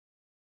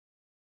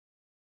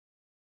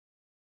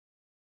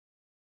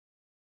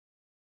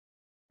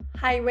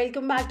Hi,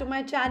 welcome back to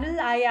my channel.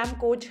 I am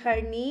Coach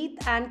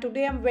Harneet, and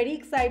today I'm very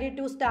excited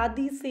to start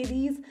this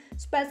series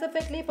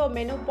specifically for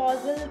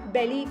menopausal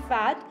belly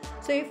fat.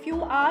 So, if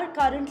you are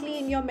currently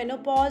in your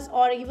menopause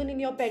or even in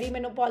your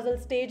perimenopausal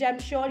stage, I'm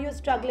sure you're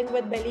struggling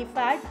with belly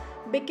fat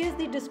because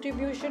the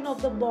distribution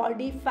of the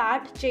body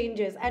fat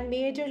changes and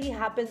majorly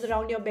happens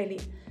around your belly.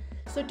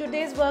 So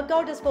today's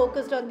workout is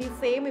focused on the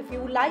same. If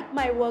you like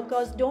my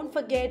workouts, don't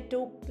forget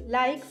to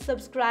like,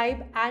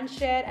 subscribe and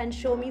share and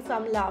show me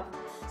some love.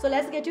 So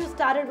let's get you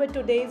started with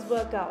today's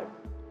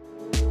workout.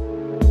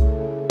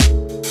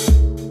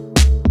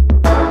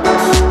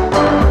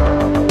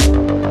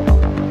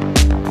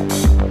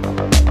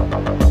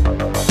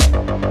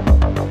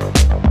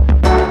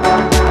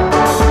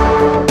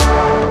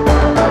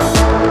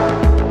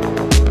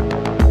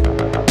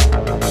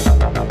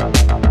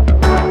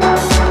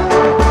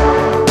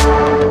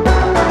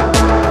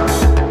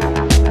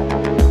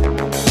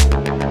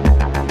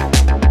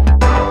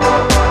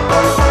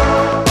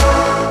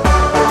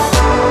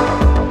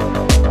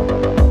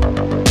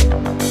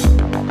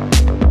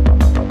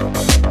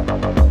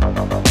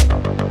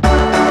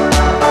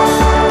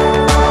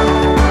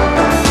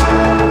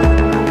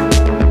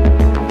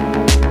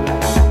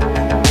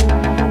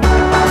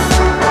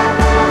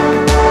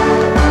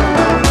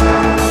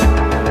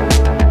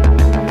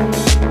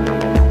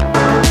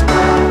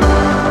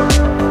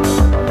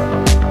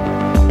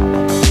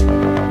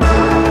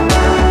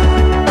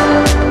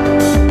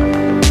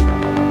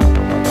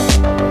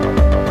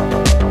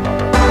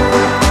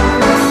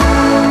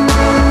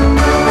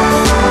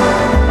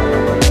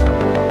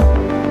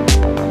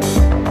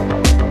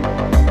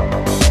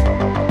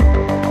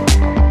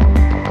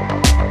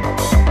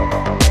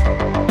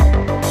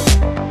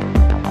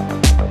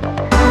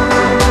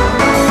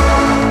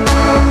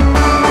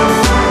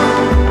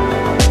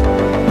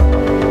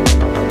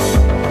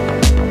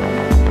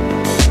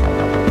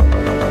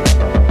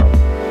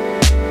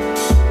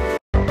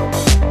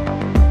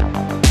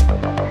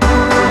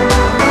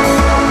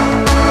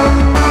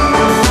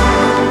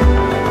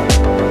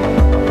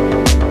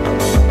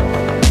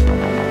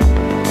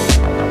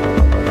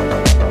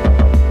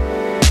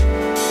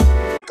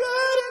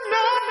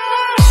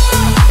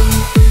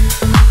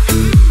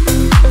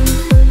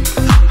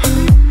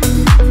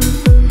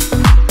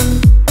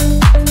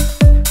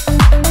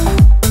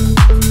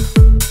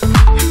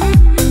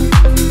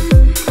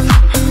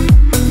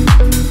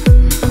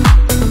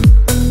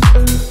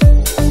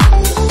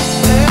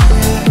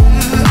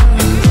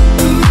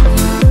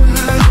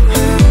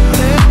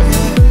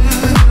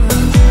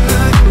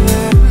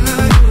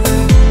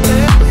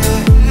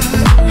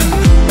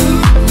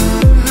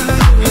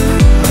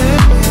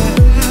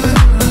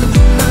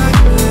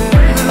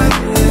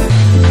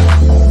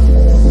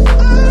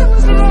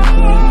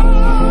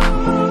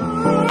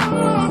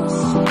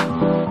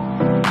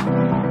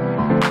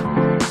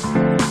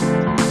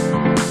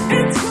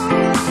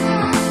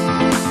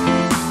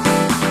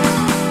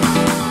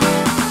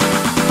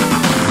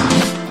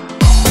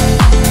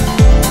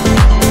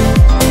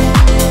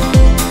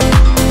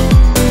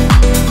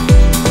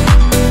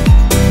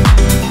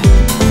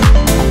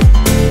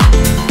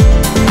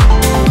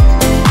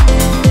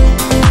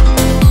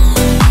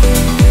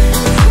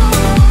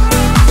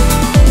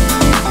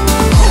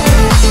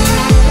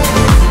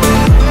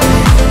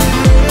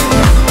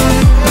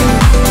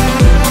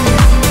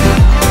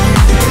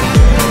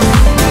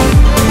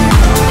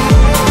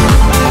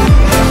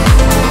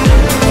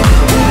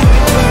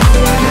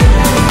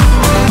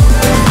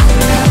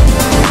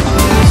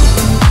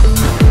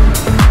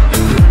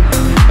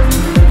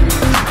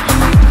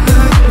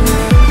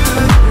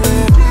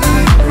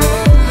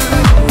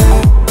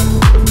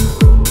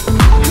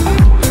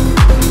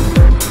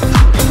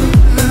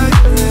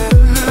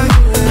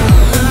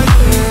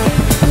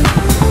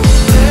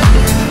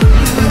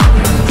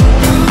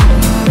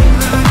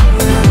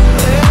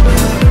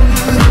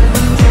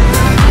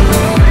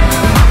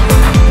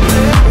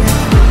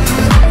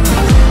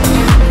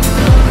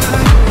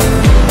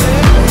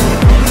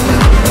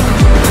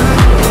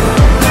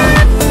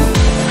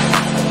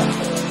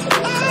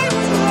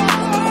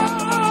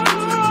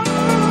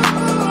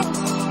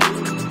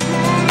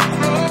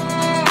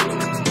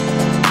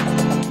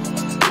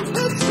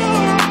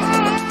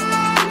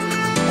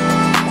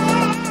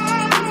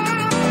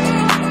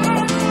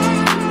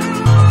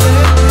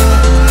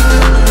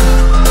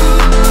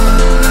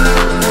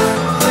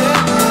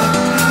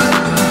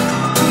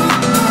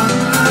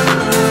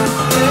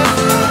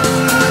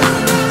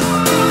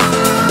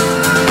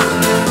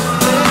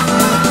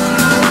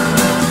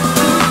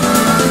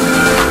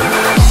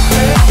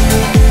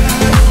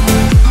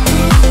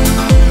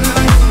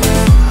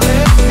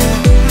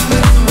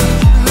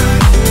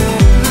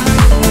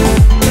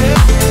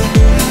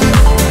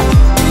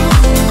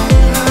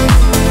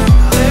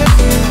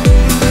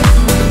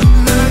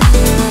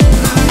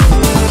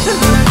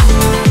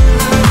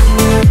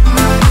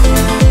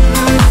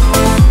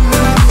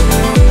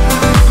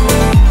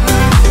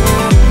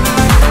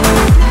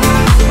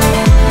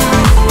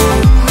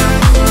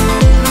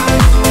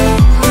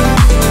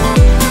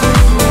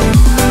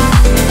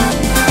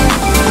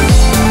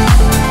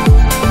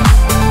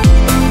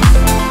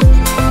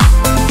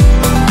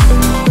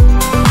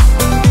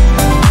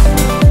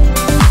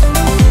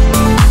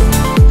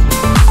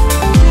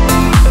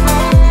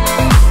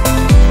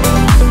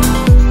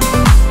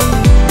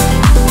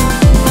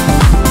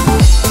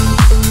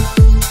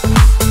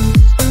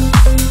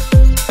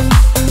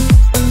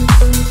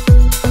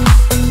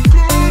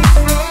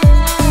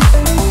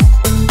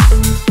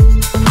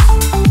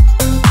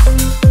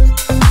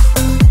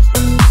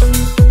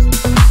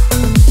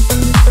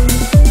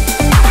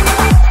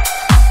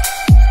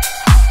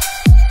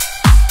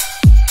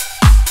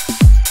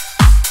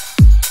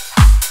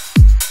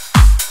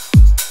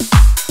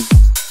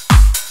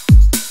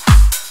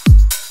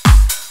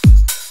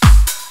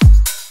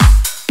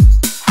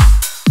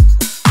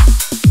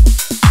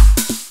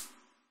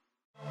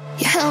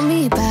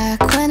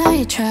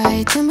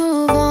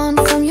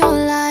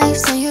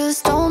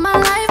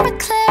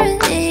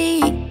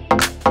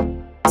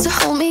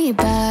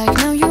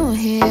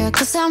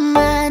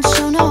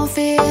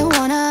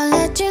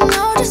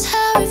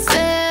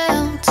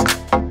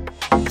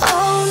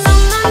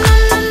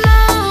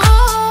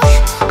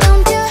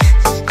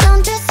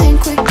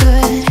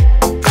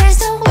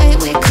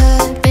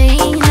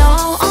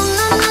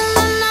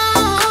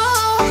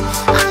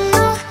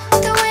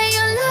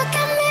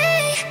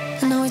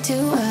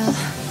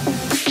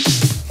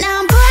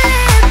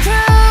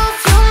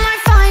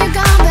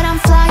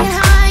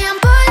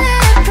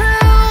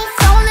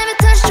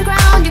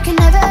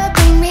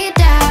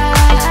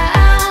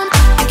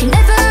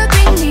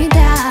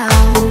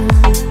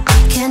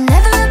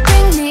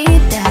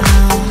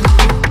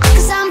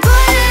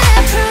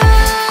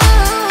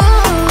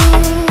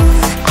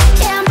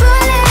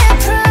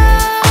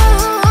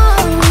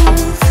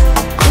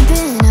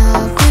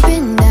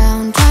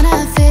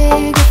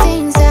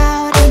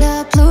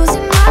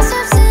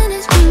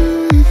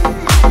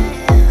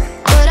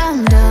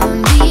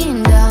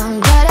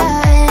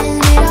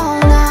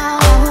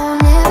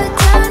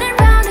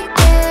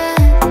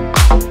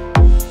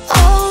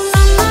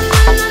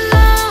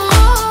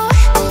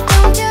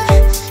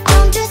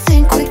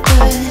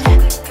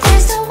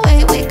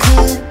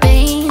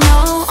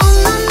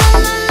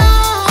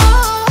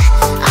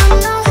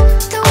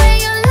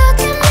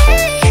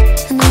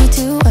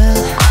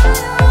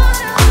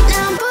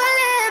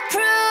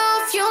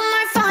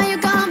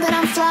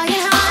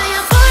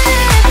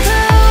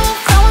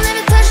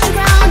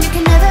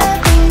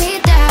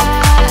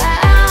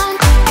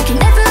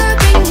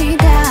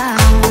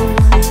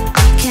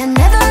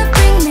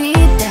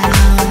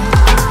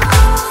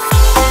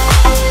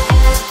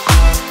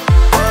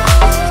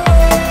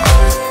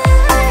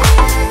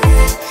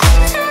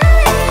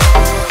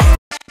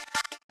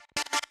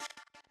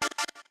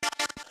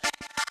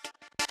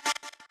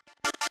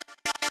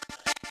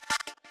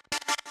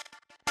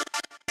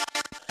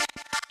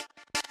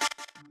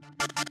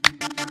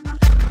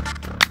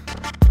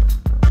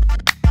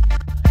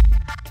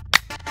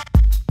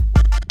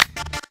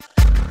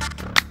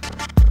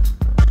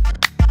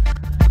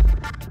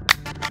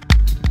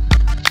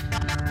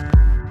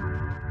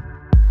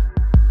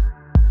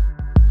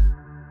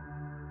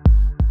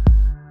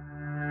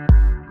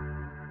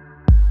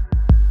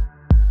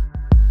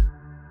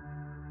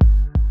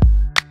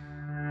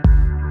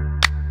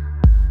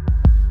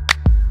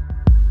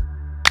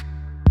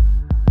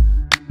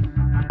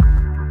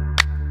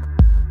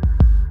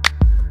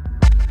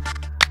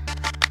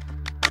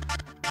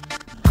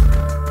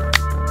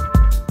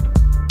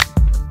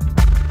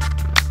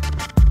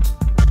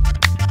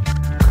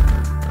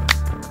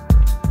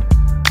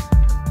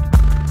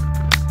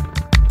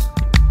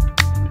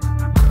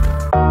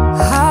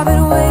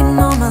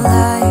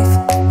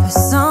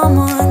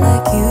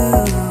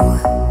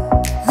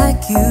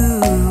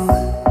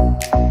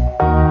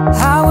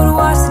 I would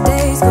watch the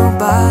days go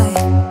by,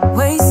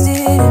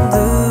 wasted and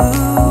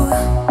blue.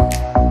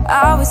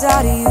 I was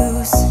out of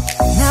use.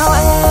 Now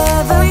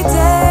every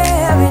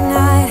day, every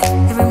night,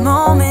 every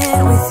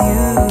moment with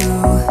you,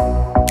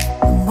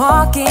 I'm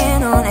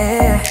walking on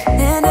air.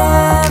 And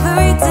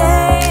every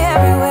day,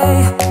 every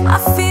way, I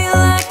feel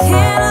I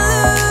can't lose.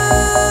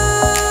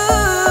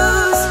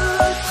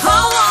 I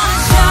wanna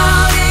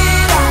shout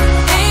it out,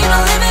 ain't no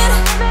limit.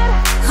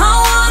 I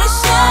wanna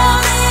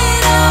shout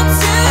it out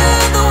to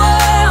the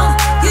world.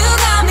 You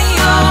got me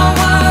all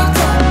worked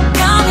up,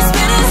 got me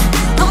spinning.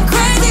 I'm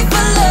crazy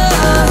for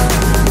love,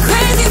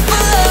 crazy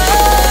for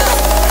love,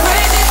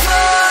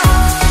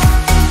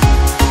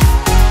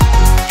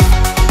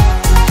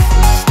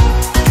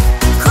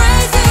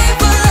 crazy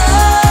for love, crazy for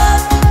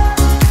love,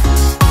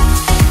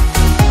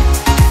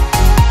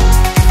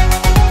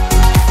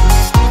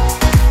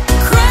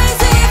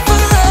 crazy for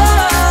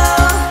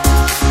love.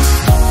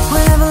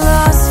 Whenever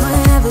lost,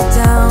 whenever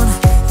down,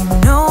 you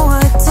know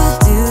what to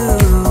do,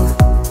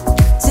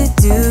 to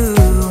do.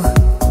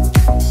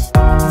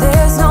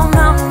 There's no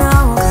mountain I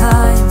won't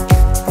climb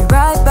to be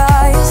right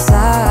by your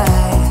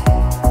side,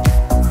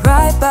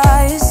 right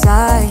by your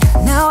side.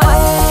 Now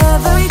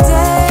every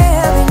day,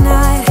 every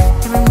night,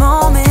 every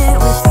moment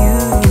with you,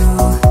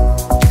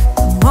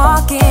 I'm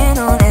walking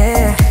on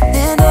air.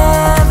 And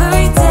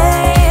every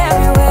day,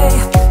 every way,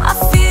 I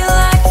feel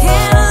I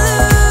can't lose.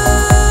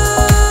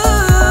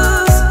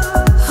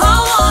 I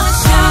wanna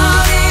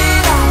shout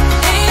it out,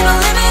 ain't no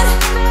limit.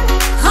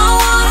 I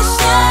wanna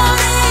shout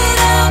it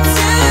out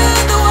to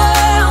the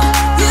world.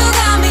 You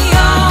got me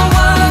all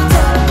worked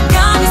up,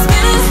 got me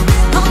spinning.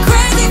 I'm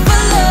crazy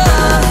for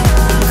love,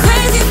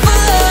 crazy for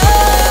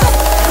love,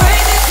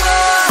 crazy for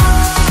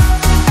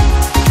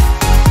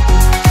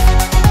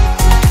love,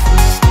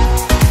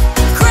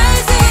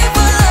 crazy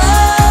for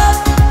love,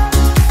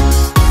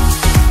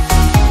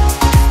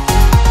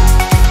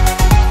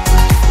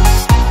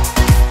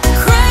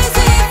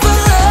 crazy for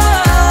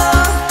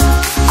love.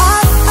 I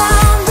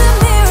found the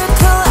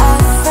miracle, I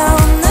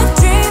found the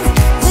dream.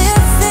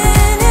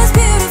 Living is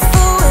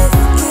beautiful with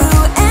you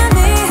and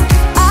me.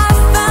 I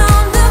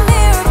found the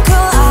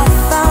miracle, I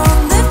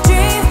found the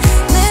dream.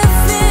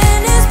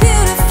 Living is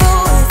beautiful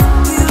with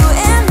you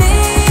and me.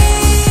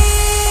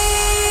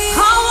 I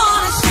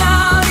wanna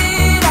shout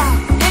it out,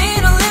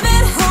 ain't no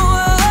limit. I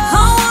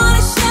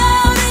wanna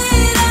shout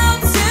it out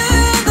to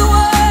the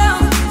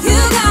world. You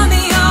got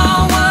me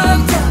all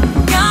worked up,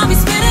 got me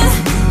spinning.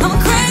 I'm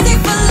crazy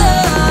for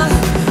love,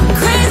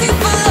 crazy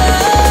for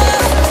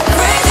love,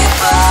 crazy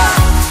for.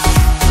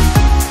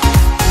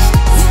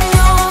 You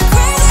know I'm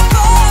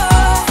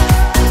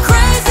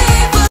crazy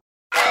for.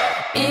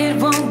 It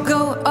won't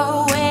go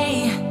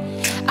away.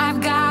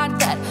 I've got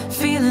that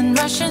feeling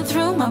rushing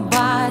through my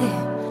body.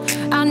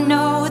 I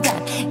know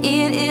that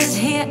it is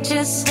here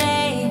to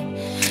stay.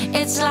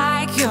 It's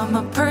like you're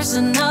my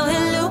personal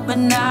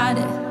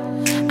Illuminati.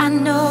 I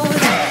know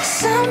that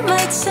some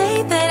might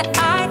say that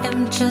I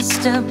am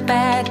just a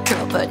bad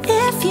girl, but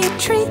if you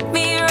treat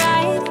me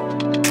right,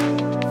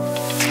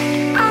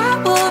 I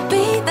will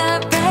be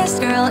the best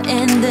girl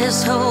in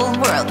this whole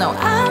world. No,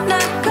 I'm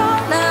not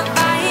gonna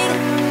bite.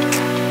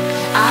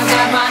 I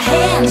got my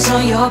hands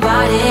on your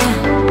body,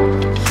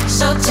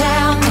 so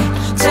tell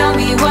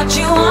me what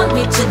you want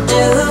me to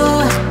do.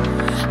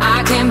 I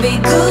can be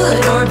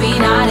good or be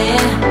naughty,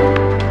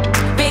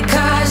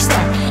 because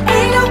there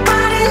ain't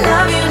nobody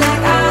love you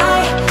like I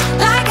do,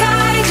 like I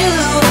do,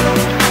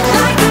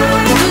 like I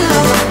do,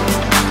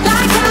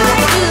 like I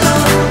do,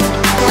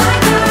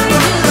 like I do,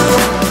 like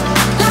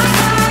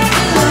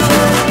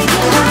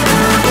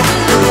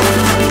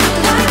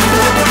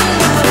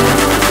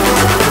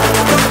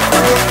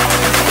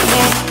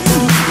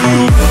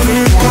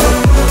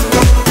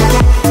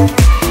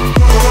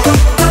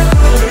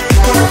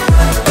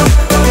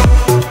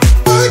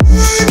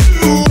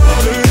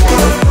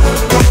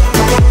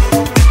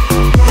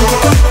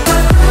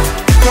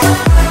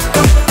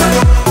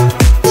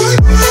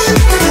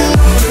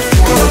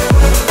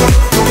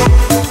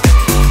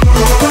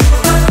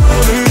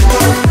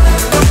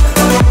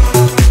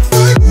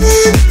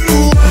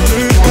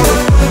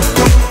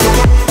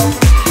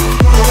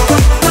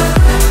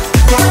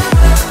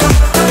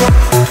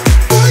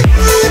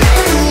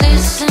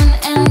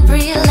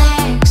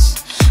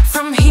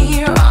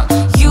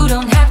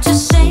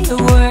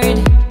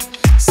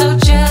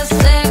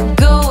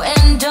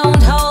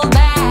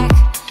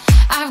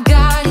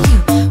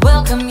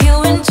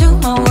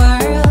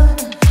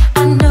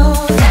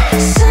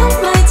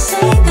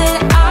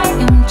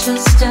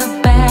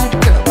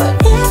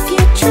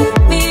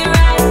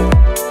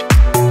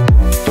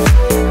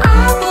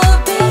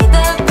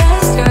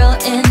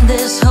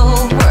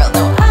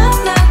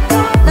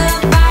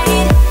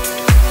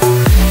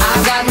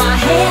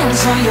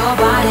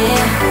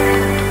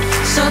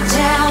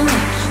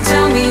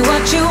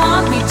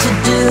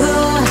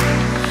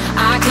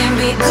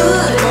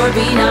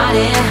be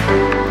naughty,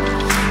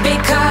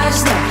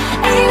 because there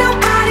ain't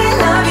nobody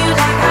love you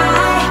like I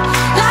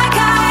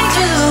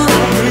do,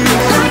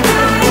 like I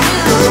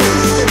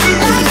do.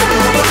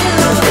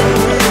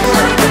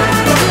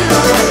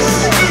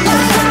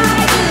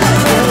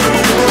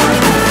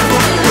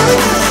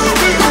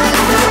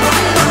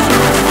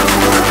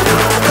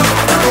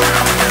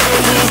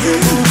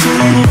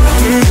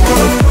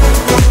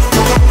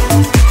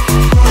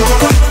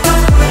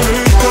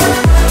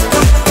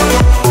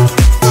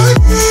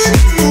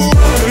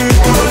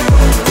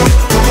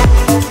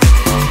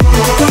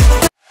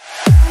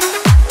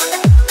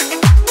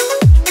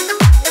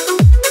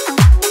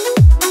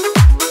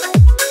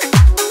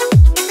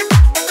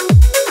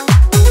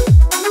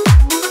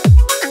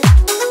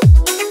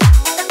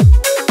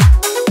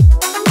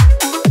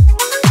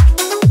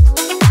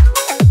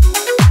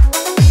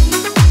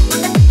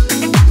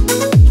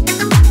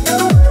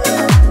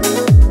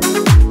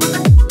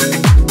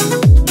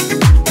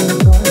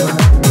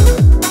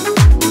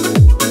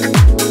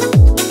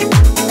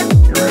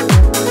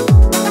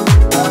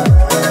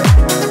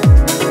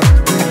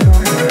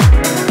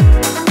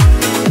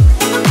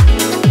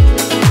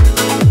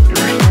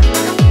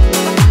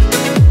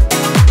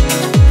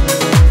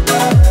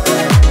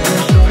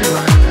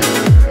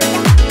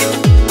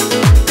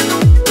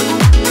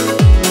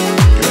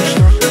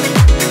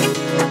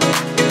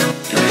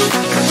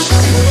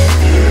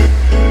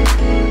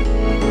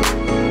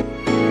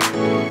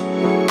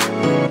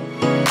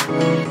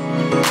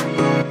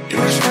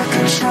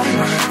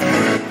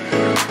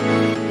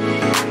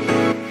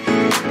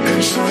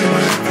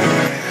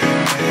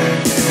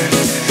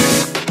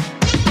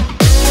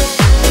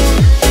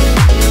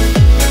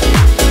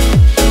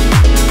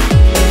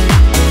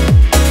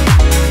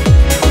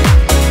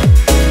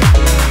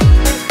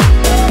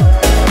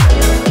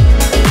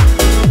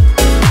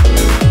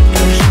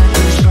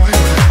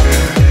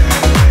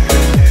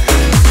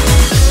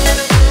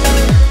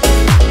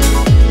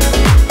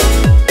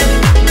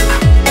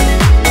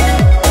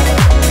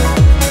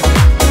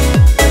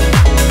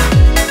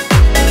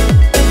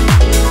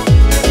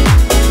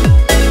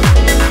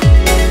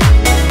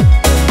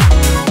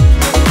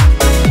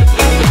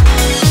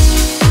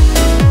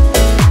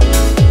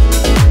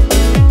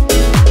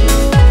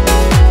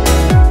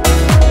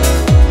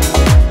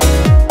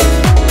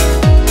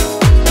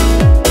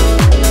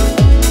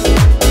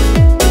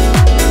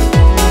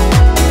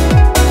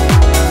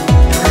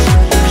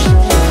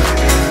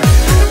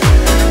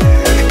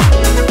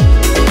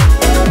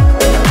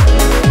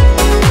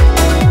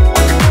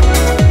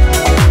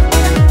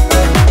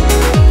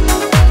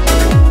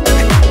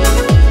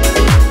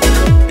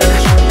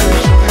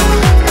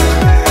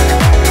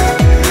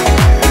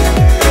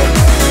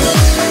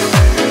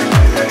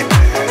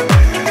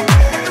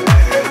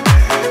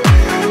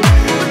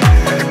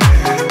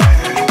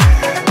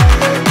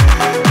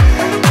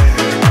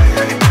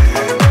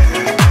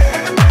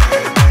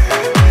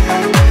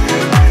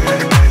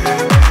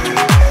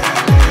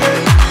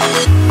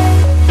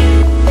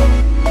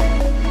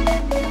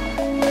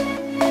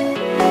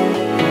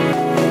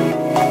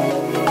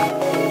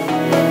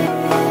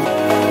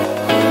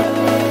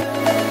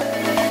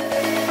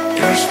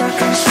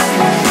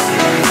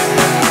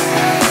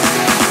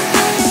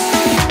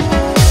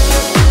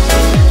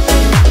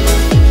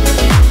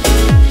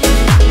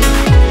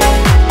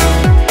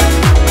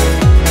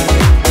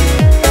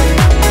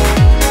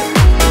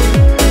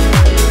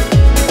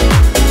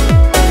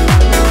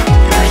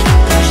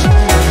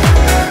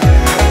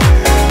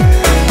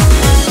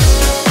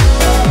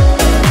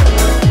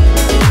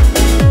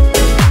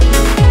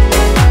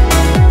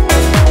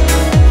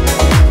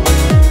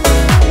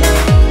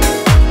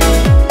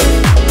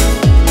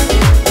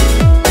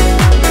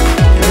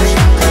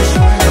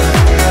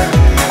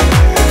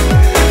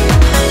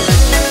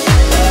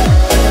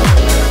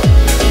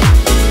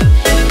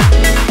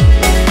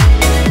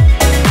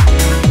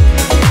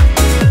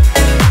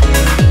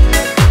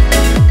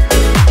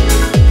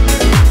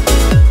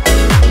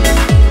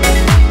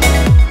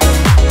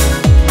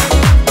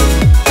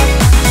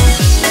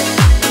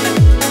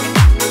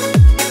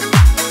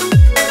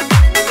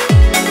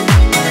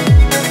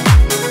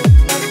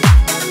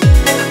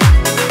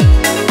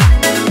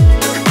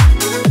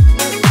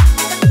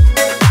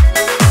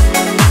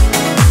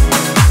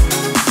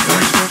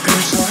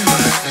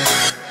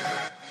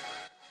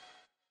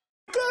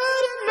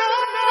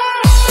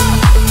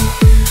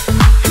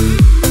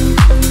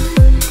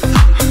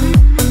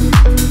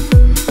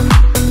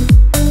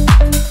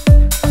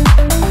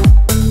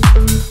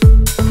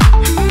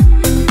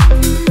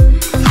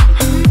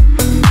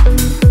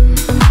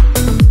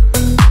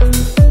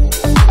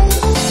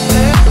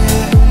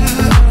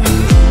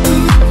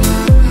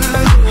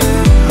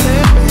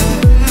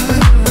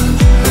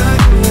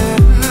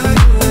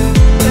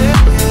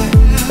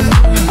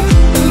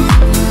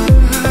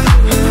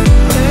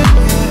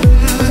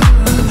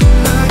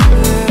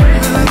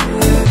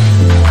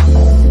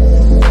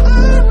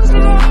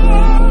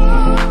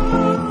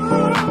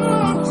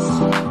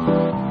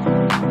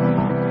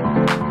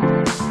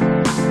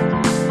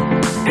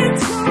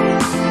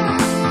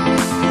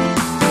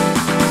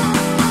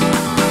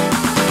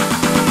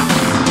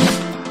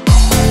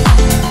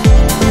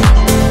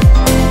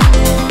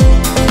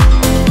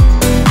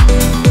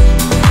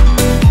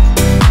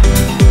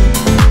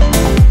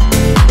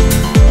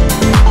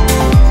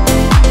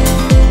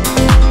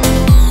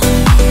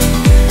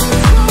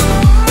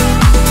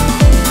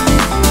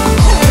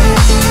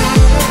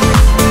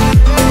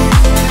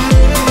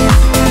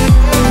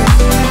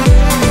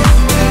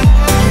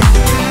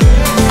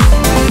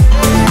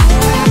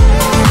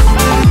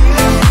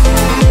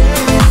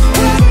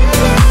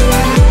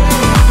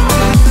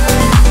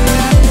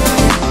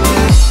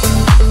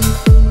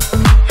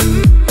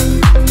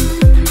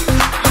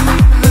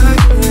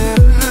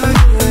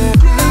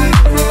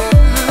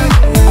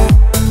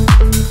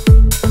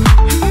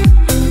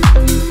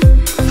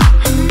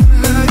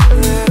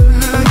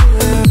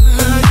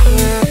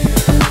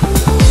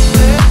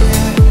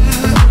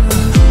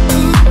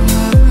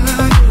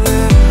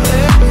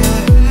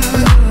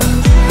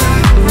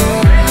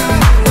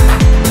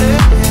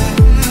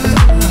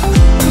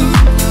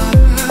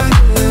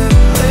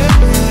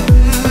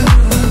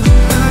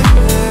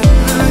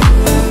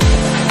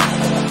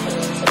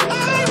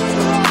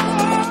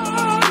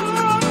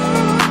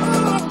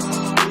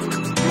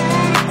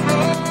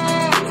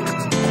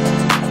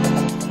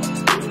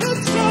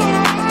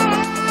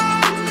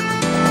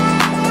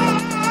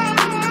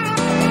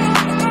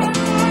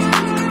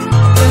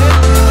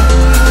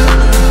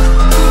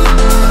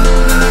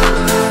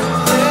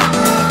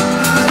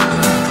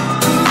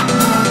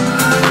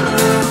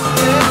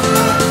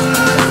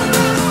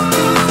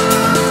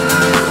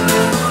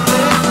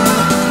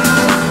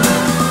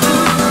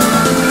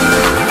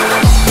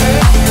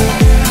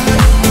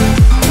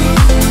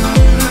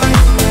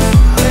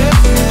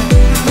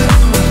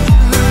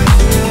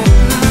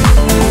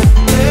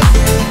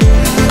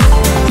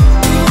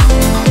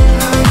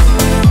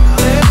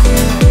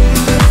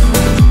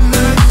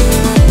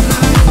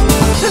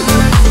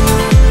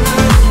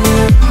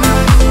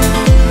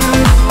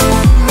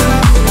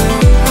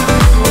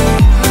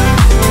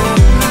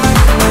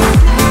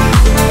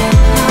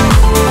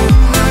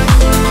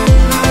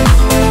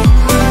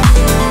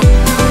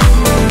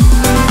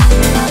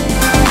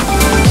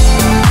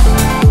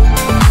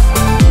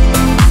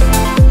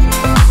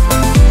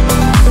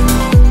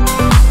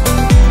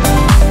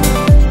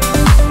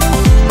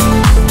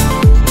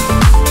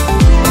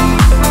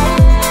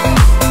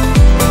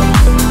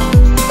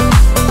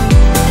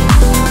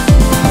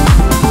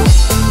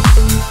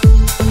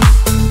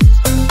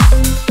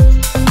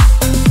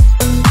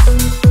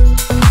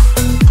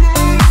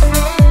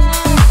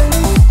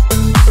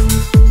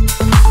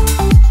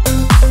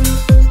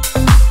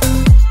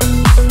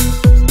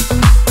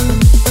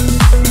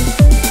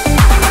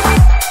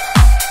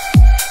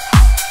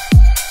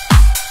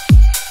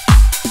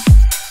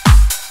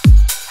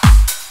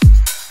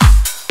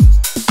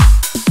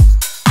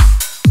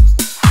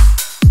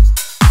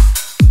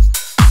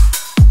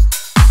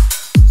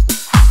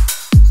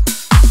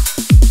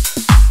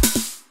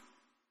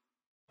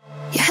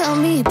 held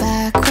me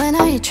back when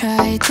I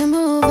tried to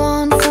move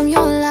on from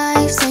your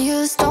life. So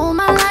you stole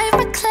my life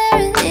for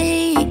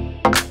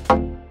clarity.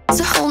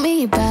 So hold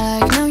me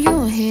back, now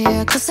you're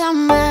here. Cause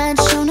I'm mad,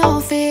 show no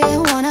fear.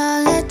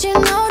 Wanna let you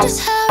know just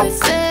how it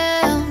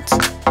felt.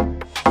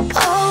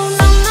 Oh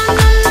no, no,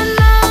 no, no,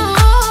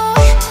 no.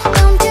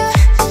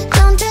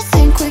 Don't you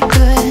think we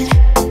could?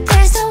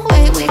 There's no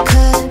way we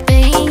could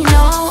be.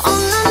 No, oh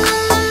no, no,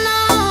 no, no.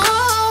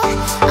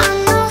 I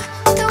know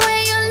the way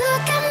you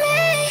look at me,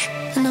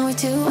 I know it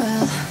too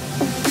well.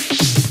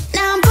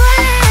 Now I'm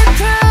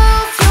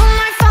bulletproof. You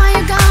might find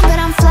you're gone, but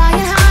I'm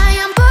flying high.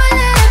 I'm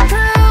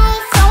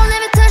bulletproof. Don't let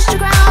me touch the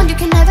ground. You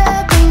can never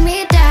bring me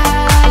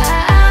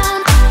down.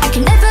 You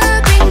can never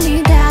bring me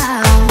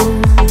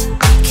down.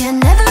 Can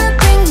never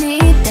bring me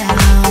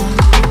down.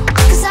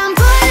 Cause I'm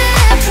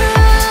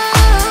bulletproof.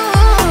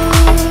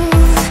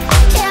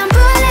 Yeah, I'm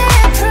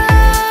bulletproof.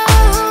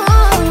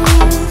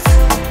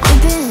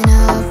 We've been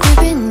up,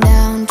 we've been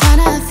down,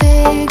 trying to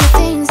figure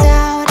things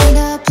out. End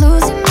up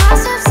losing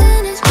myself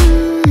in it.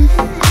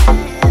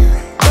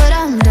 But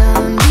I'm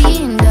done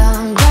being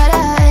dumb.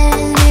 Gotta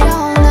end it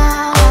all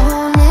now. I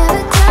won't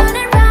ever turn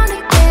it round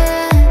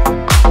again.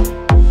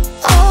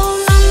 Oh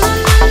no, no,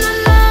 no, no,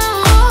 no.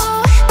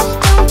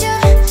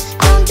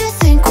 Don't you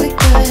think we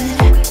could?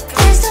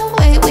 There's no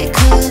way we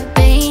could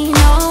be.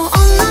 No,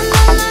 oh no,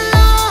 no, no,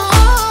 no.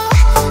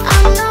 I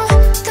know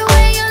the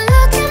way you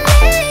look at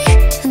me,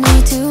 I know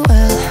it too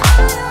well.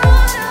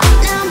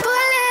 Now I'm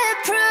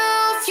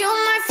bulletproof. You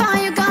might find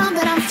you're gone,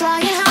 but I'm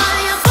flying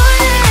high. I'm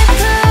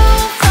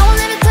bulletproof. Don't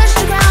let me touch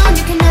the ground.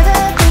 You can never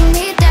bring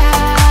me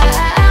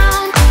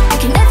down. You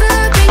can never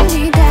bring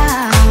me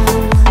down.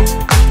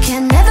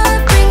 Can never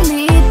bring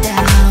me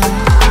down.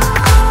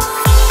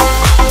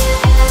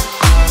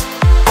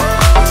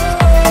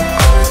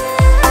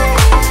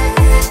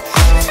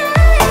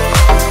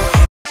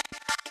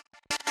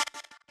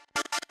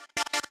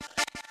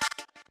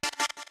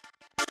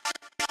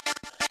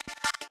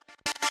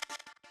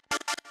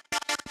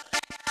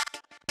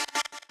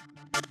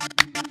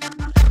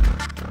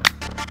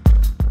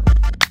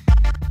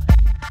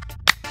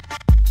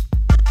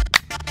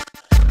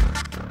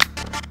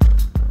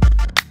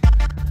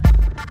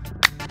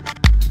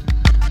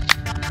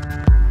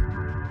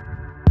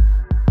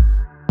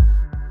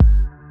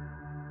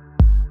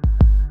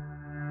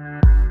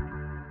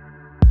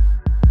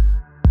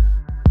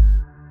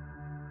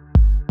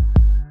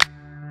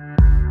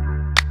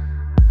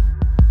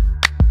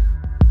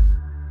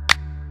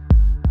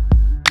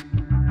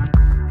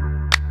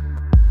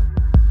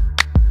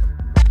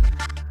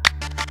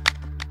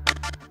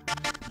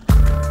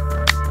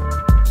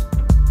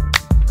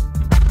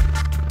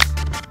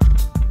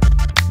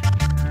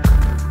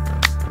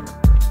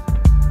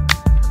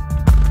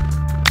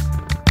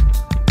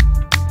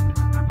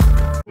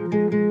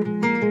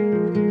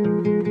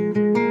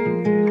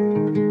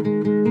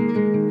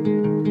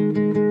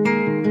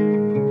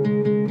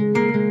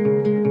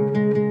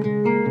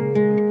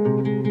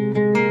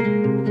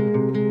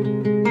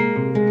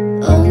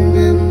 Oh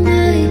my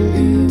mind,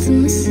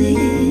 intimacy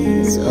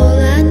is all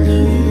I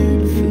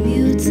need from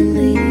you to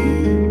me.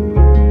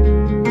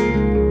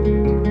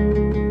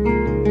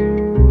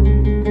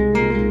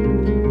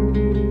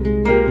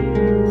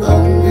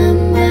 Oh my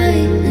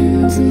mind,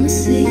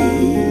 intimacy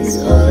is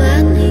all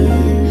I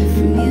need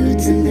from you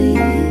to me.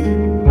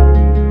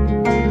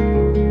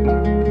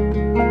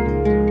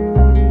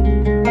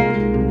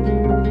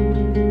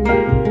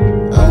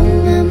 Oh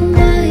my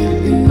mind,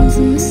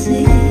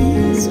 intimacy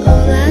is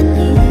all I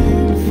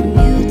need from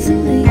you to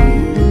me.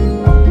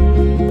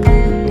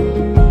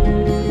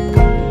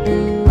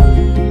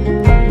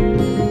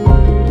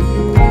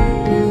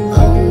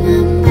 Oh my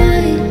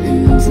mind,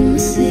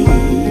 intimacy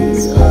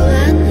is all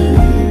I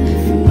need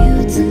from you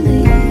to me.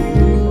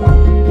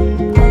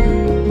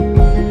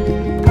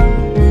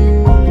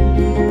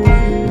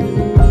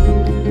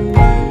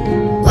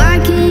 Why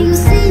can't you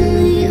see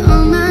me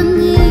on my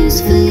knees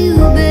for you,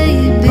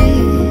 baby?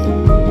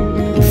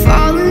 I'm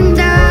falling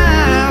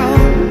down,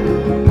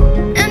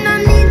 and I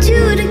need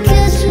you to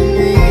catch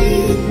me.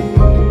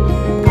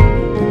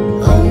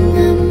 Oh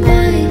my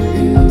mind,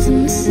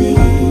 intimacy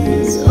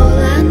is all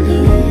I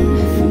need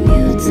from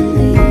you to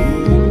me.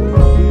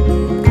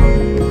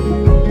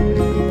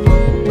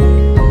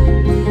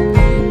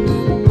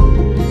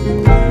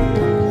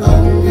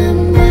 Oh my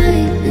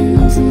mind,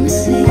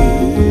 intimacy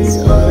is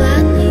all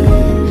I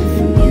need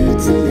from you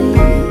to me.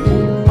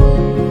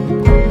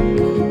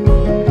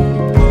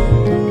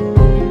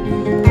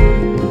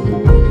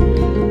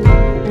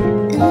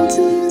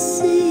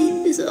 Intimacy